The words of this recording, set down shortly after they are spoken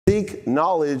Seek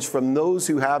knowledge from those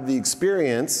who have the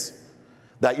experience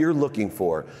that you're looking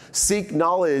for. Seek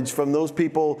knowledge from those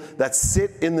people that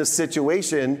sit in the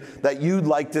situation that you'd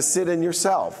like to sit in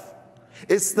yourself.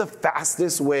 It's the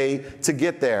fastest way to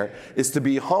get there, is to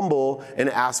be humble and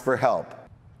ask for help.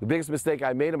 The biggest mistake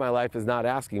I made in my life is not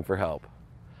asking for help.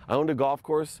 I owned a golf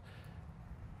course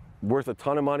worth a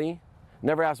ton of money,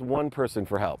 never asked one person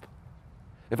for help.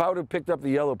 If I would have picked up the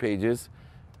Yellow Pages,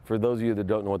 for those of you that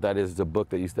don't know what that is, it's a book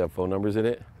that used to have phone numbers in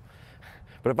it.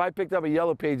 But if I picked up a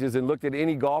Yellow Pages and looked at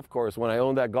any golf course when I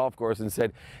owned that golf course and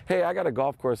said, hey, I got a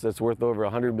golf course that's worth over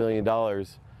 $100 million,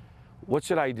 what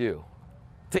should I do?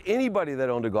 To anybody that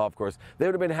owned a golf course, they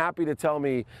would have been happy to tell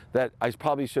me that I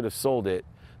probably should have sold it,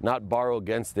 not borrow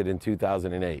against it in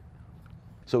 2008.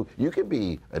 So you could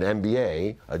be an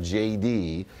MBA, a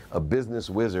JD, a business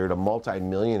wizard, a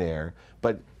multi-millionaire,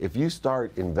 but if you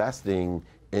start investing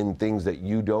in things that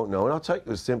you don't know, and I'll tell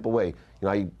you a simple way,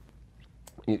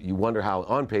 you wonder how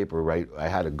on paper, right, I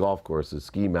had a golf course, a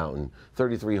ski mountain,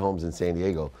 33 homes in San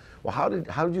Diego. Well, how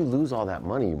did you lose all that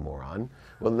money, you moron?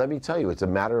 Well, let me tell you, it's a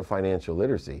matter of financial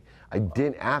literacy. I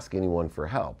didn't ask anyone for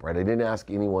help, right? I didn't ask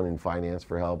anyone in finance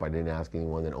for help. I didn't ask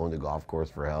anyone that owned a golf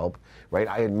course for help, right?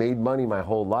 I had made money my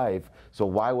whole life, so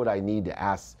why would I need to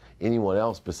ask anyone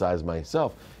else besides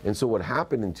myself? And so what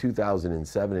happened in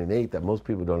 2007 and 8 that most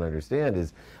people don't understand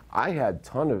is I had a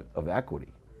ton of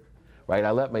equity, right? I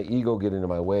let my ego get into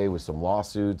my way with some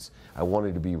lawsuits. I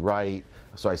wanted to be right,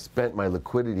 so I spent my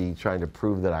liquidity trying to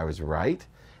prove that I was right.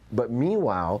 But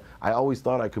meanwhile, I always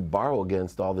thought I could borrow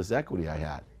against all this equity I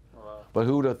had. Wow. But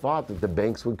who would have thought that the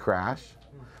banks would crash?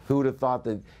 Who would have thought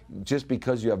that just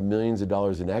because you have millions of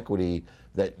dollars in equity,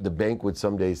 that the bank would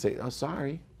someday say, oh,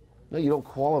 sorry, no, you don't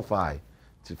qualify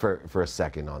for a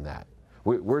second on that.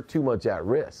 We're too much at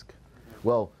risk.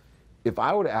 Well, if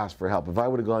I would have asked for help, if I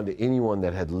would have gone to anyone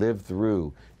that had lived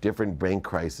through different bank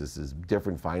crises,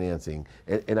 different financing,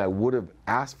 and I would have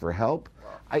asked for help,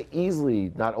 I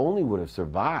easily not only would have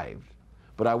survived,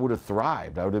 but I would have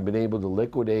thrived. I would have been able to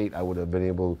liquidate. I would have been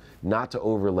able not to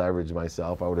over leverage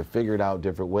myself. I would have figured out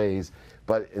different ways.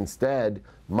 But instead,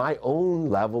 my own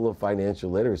level of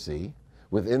financial literacy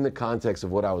within the context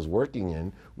of what I was working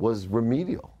in was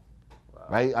remedial,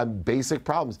 right? Basic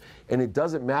problems. And it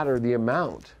doesn't matter the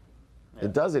amount.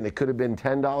 It doesn't. It could have been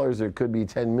 $10 or it could be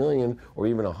 10 million or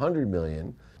even 100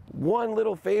 million. One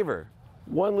little favor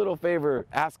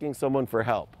asking someone for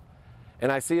help.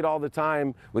 And I see it all the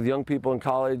time with young people in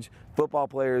college. Football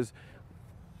players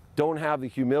don't have the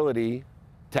humility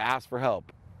to ask for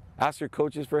help. Ask your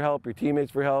coaches for help, your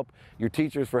teammates for help, your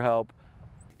teachers for help.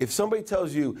 If somebody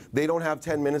tells you they don't have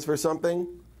 10 minutes for something,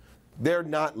 they're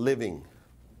not living.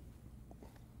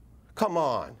 Come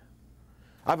on.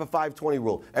 I have a 5:20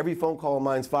 rule. Every phone call of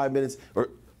mine is 5 minutes, or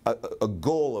a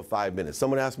goal of 5 minutes.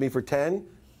 Someone asks me for 10,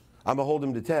 I'm gonna hold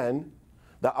them to 10.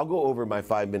 I'll go over my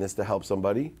 5 minutes to help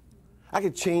somebody. I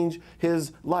could change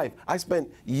his life. I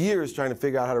spent years trying to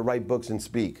figure out how to write books and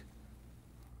speak.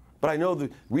 But I know the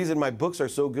reason my books are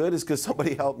so good is because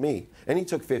somebody helped me. And he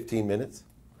took 15 minutes.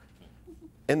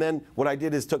 And then what I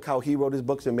did is took how he wrote his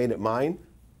books and made it mine.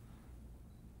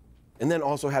 And then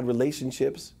also had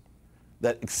relationships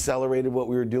that accelerated what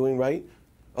we were doing, right?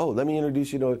 Oh, let me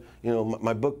introduce you to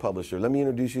my book publisher. Let me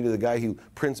introduce you to the guy who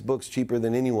prints books cheaper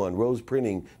than anyone, Rose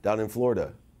Printing down in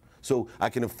Florida. So I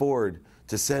can afford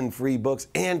to send free books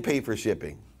and pay for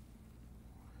shipping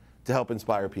to help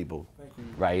inspire people. Thank you.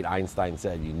 Right, Einstein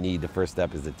said the first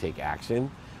step is to take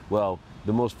action. Well,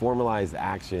 the most formalized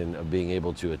action of being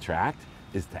able to attract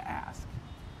is to ask.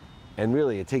 And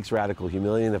really, it takes radical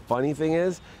humility. And the funny thing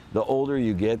is, the older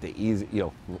you get, the easier,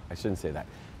 I shouldn't say that.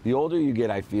 The older you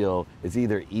get, I feel, it's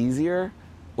either easier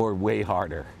or way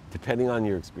harder, depending on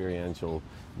your experiential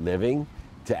living,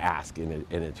 to ask and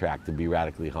attract, to be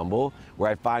radically humble. Where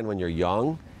I find when you're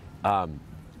young,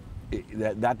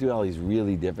 that duality is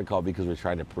really difficult because we're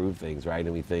trying to prove things, right?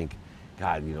 And we think,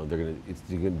 God, it's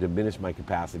gonna diminish my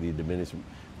capacity, diminish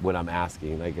what I'm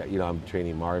asking. Like, I'm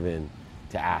training Marvin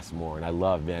to ask more, and I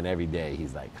love, man, every day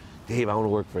he's like, Dave, I want to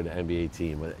work for the NBA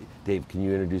team. Dave, can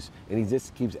you introduce? And he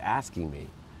just keeps asking me.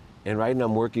 And right now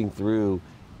I'm working through,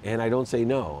 and I don't say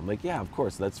no. I'm like, yeah, of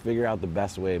course, let's figure out the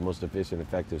best way, most efficient,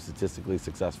 effective, statistically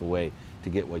successful way to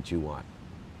get what you want.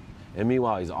 And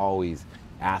meanwhile, he's always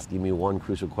asking me one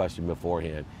crucial question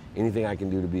beforehand. Anything I can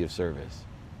do to be of service,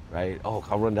 right? Oh,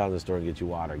 I'll run down to the store and get you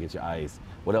water, get you ice.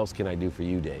 What else can I do for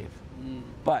you, Dave?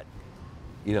 But,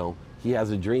 he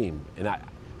has a dream, and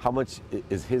how much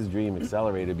is his dream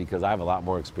accelerated because I have a lot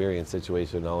more experience,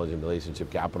 situational knowledge, and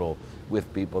relationship capital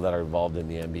with people that are involved in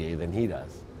the NBA than he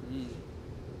does.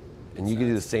 And you can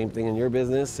do the same thing in your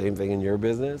business, same thing in your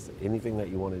business, anything that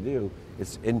you want to do.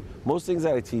 And most things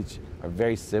that I teach are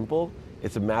very simple.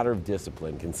 It's a matter of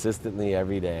discipline, consistently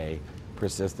every day,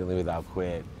 persistently without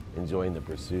quit, enjoying the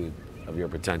pursuit of your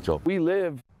potential. We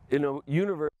live in a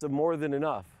universe of more than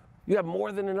enough. You have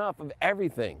more than enough of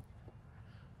everything.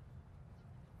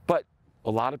 But a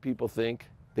lot of people think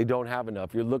they don't have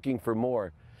enough. You're looking for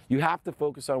more. You have to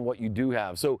focus on what you do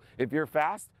have. So if you're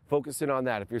fast, focus in on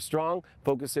that. If you're strong,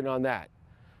 focus in on that.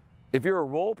 If you're a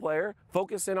role player,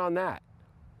 focus in on that.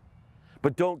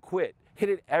 But don't quit. Hit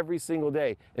it every single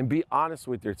day and be honest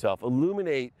with yourself.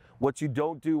 Illuminate what you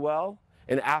don't do well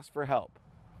and ask for help.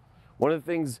 One of the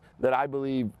things that I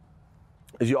believe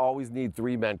is you always need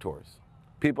 3 mentors.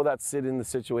 People that sit in the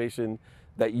situation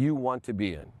that you want to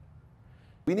be in.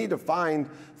 We need to find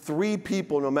 3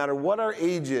 people, no matter what our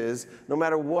age is, no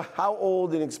matter how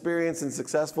old and experienced and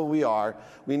successful we are,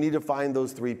 we need to find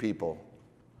those 3 people.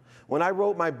 When I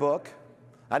wrote my book,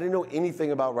 I didn't know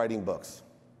anything about writing books.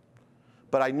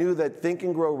 But I knew that Think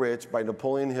and Grow Rich by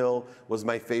Napoleon Hill was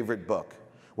my favorite book.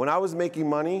 When I was making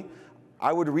money,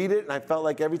 I would read it, and I felt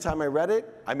like every time I read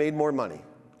it, I made more money.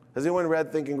 Has anyone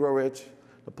read Think and Grow Rich?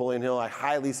 Napoleon Hill? I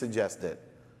highly suggest it.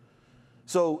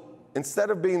 So instead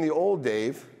of being the old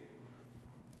Dave,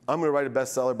 I'm going to write a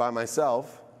bestseller by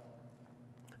myself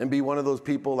and be one of those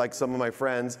people like some of my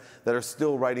friends that are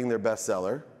still writing their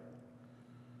bestseller.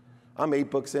 I'm 8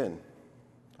 books in.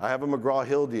 I have a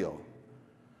McGraw-Hill deal.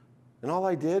 And all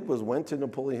I did was went to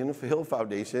Napoleon Hill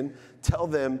Foundation, tell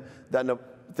them that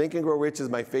Think and Grow Rich is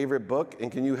my favorite book,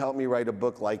 and can you help me write a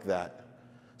book like that?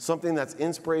 Something that's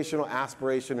inspirational,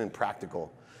 aspiration, and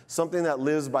practical. Something that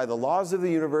lives by the laws of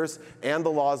the universe and the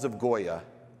laws of Goya.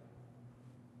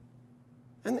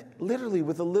 And literally,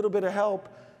 with a little bit of help,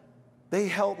 they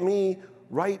helped me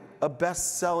write a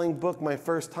best-selling book my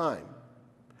first time.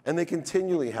 And they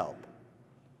continually help.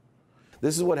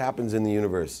 This is what happens in the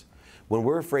universe. When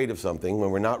we're afraid of something, when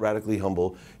we're not radically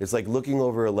humble, it's like looking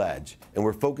over a ledge. And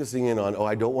we're focusing in on, oh,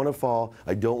 I don't want to fall,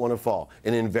 I don't want to fall.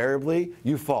 And invariably,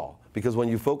 you fall. Because when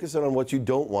you focus in on what you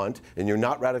don't want, and you're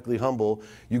not radically humble,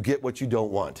 you get what you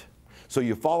don't want. So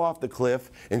you fall off the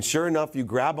cliff, and sure enough, you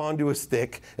grab onto a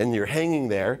stick, and you're hanging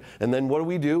there. And then what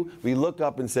do? We look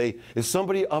up and say, is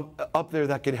somebody up there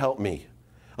that can help me?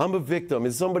 I'm a victim.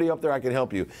 Is somebody up there I can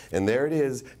help you? And there it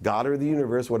is, God or the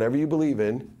universe, whatever you believe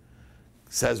in,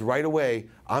 says right away,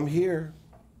 I'm here.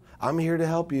 I'm here to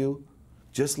help you.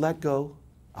 Just let go.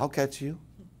 I'll catch you.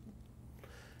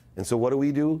 And so what do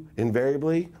we do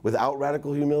invariably without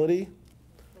radical humility?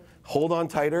 Hold on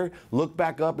tighter, look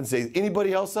back up and say,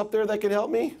 anybody else up there that can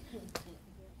help me?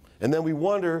 And then we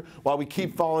wonder while we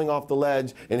keep falling off the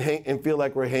ledge and feel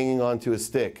like we're hanging on to a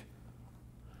stick.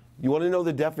 You want to know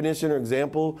the definition or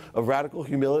example of radical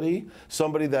humility?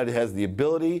 Somebody that has the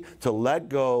ability to let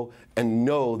go and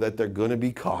know that they're going to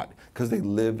be caught because they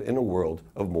live in a world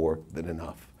of more than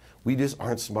enough. We just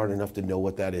aren't smart enough to know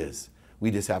what that is.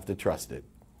 We just have to trust it.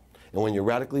 And when you're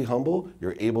radically humble,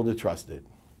 you're able to trust it.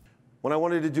 When I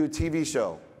wanted to do a TV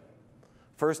show,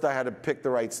 first I had to pick the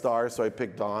right star, so I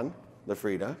picked Dawn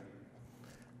LaFrida.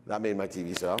 That made my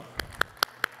TV show.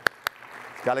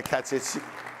 Got to catch it.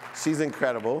 She's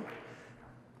incredible.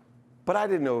 But I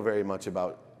didn't know very much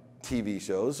about TV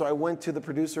shows, so I went to the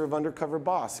producer of Undercover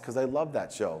Boss because I loved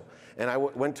that show. And I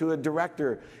went to a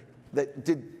director that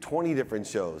did 20 different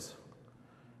shows.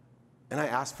 And I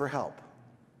asked for help.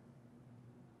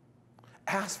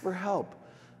 Ask for help.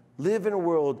 Live in a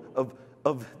world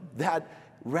of that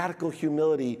radical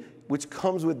humility which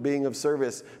comes with being of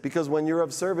service. Because when you're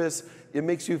of service, it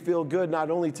makes you feel good not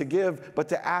only to give, but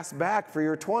to ask back for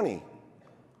your 20.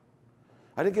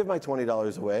 I didn't give my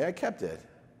 $20 away. I kept it.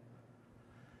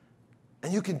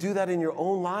 And you can do that in your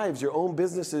own lives, your own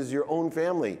businesses, your own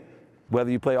family.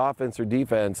 Whether you play offense or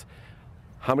defense,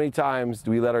 how many times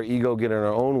do we let our ego get in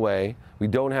our own way? We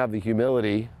don't have the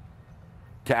humility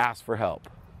to ask for help,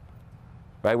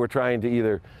 right? We're trying to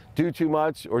either do too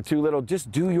much or too little.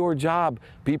 Just do your job.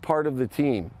 Be part of the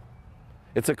team.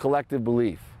 It's a collective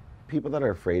belief. People that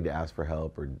are afraid to ask for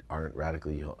help or aren't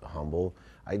radically humble,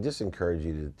 I just encourage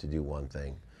you to do one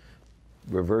thing.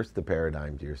 Reverse the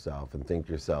paradigm to yourself and think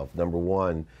to yourself, number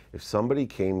one, if somebody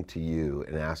came to you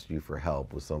and asked you for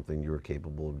help with something you were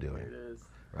capable of doing,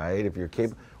 right? If you're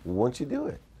capable, won't you do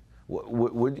it?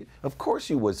 Would you? Of course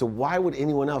you would. So why would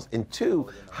anyone else? And two,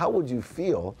 how would you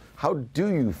feel? How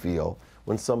do you feel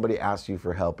when somebody asks you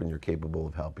for help and you're capable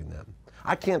of helping them?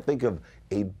 I can't think of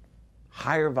a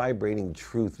higher vibrating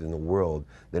truth in the world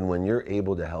than when you're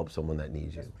able to help someone that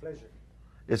needs you. Pleasure.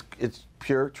 It's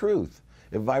pure truth.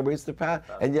 It vibrates the path.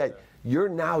 And yet you're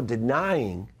now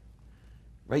denying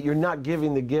right? You're not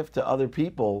giving the gift to other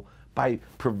people by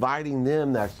providing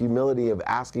them that humility of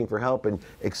asking for help and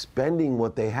expending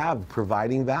what they have,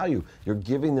 providing value. You're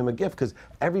giving them a gift, because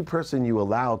every person you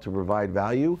allow to provide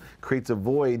value creates a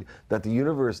void that the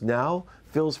universe now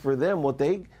fills for them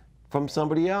from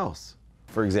somebody else.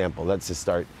 For example, let's just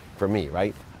start for me,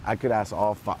 right? I could ask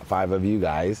all five of you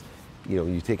guys,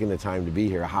 you've taken the time to be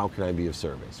here, how can I be of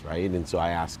service, right? And so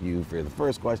I ask you for the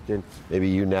first question, maybe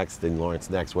you next and Lawrence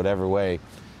next, whatever way.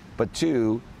 But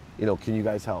two, can you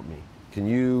guys help me? Can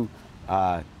you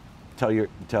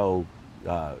tell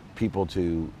people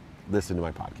to listen to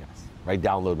my podcast, right?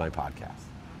 Download my podcast,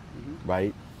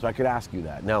 right? So I could ask you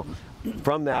that. Now,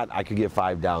 from that, I could get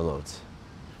 5 downloads.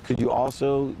 Could you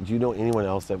also, do you know anyone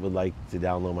else that would like to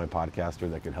download my podcast, or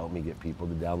that could help me get people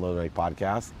to download my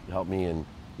podcast? Help me and,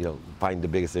 find the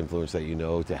biggest influence that you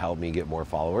know to help me get more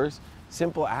followers?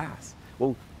 Simple ask.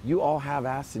 Well, you all have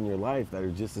asks in your life that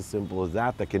are just as simple as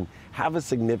that can have a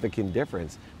significant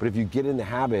difference. But if you get in the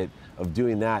habit of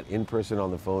doing that in person,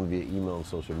 on the phone, via email and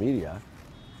social media,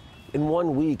 in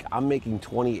 1 week, I'm making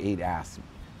 28 asks,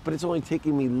 but it's only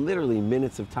taking me literally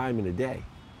minutes of time in a day.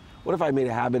 What if I made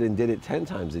a habit and did it 10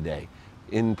 times a day,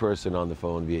 in person, on the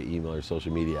phone, via email or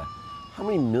social media? How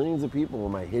many millions of people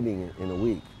am I hitting in a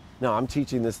week? Now, I'm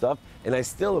teaching this stuff, and I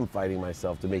still am fighting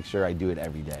myself to make sure I do it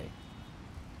every day.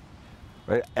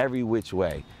 Right? Every which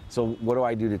way. So what do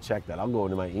I do to check that? I'll go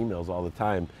into my emails all the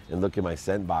time and look at my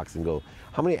sent box and go,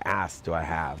 how many asks do I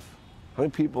have? How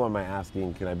many people am I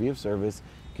asking, can I be of service?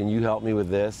 Can you help me with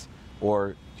this?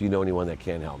 Or do you know anyone that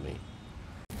can help me?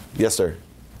 Yes, sir.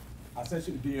 I sent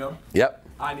you the DM. Yep.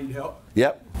 I need help.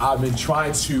 Yep. I've been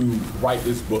trying to write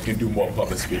this book and do more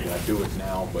public speaking. I do it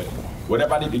now, but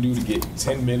whatever I need to do to get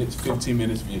 10 minutes, 15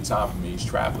 minutes of your time for me is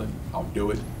traveling. I'll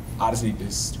do it. I just need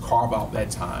to carve out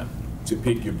that time to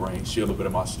pick your brain, share a little bit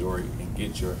of my story, and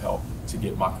get your help to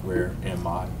get my career and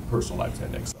my personal life to the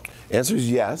next level. Answer is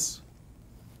yes.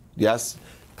 Yes.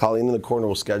 Colleen in the corner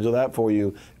will schedule that for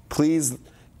you. Please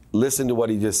listen to what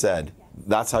he just said.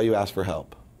 That's how you ask for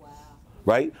help. Wow.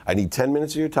 Right? I need 10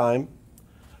 minutes of your time.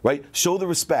 Right? Show the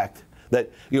respect that,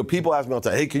 people ask me all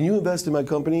the time, hey, can you invest in my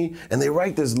company? And they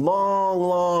write this long,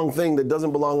 long thing that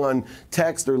doesn't belong on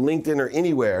text or LinkedIn or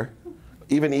anywhere,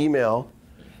 even email.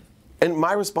 And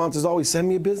my response is always, send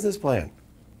me a business plan.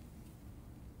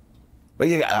 But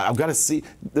yeah, I've got to see,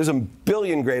 there's a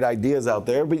billion great ideas out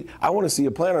there, but I want to see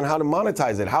a plan on how to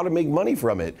monetize it, how to make money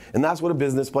from it. And that's what a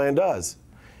business plan does.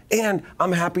 And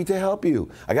I'm happy to help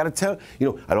you. I got to tell,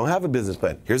 I don't have a business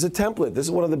plan. Here's a template. This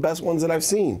is one of the best ones that I've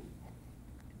seen.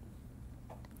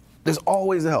 There's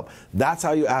always a help. That's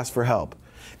how you ask for help.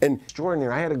 And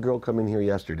extraordinary, I had a girl come in here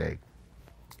yesterday.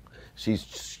 She's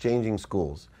changing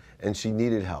schools, and she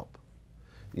needed help.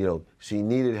 She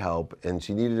needed help, and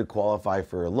she needed to qualify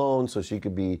for a loan so she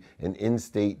could be an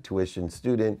in-state tuition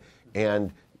student,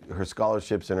 and her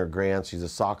scholarships and her grants. She's a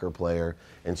soccer player,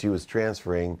 and she was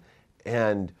transferring,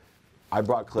 and I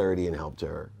brought clarity and help to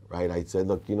her, right? I said,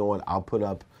 look, you know what? I'll put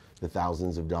up the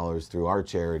thousands of dollars through our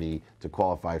charity to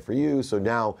qualify for you. So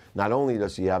now, not only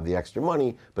does she have the extra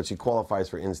money, but she qualifies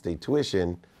for in-state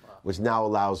tuition, which now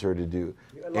allows her to do.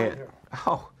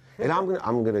 And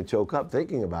I'm gonna choke up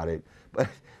thinking about it. But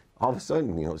all of a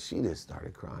sudden, she just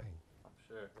started crying,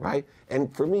 right?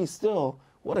 And for me, still,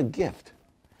 what a gift.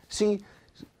 She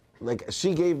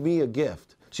gave me a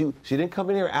gift. She didn't come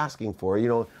in here asking for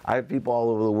it. I have people all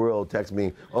over the world text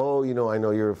me, oh, I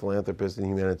know you're a philanthropist and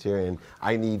humanitarian.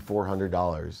 I need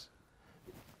 $400.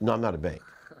 No, I'm not a bank.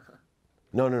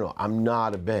 No, I'm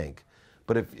not a bank.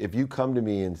 But if you come to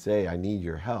me and say, I need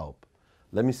your help,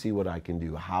 let me see what I can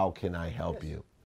do. How can I help you?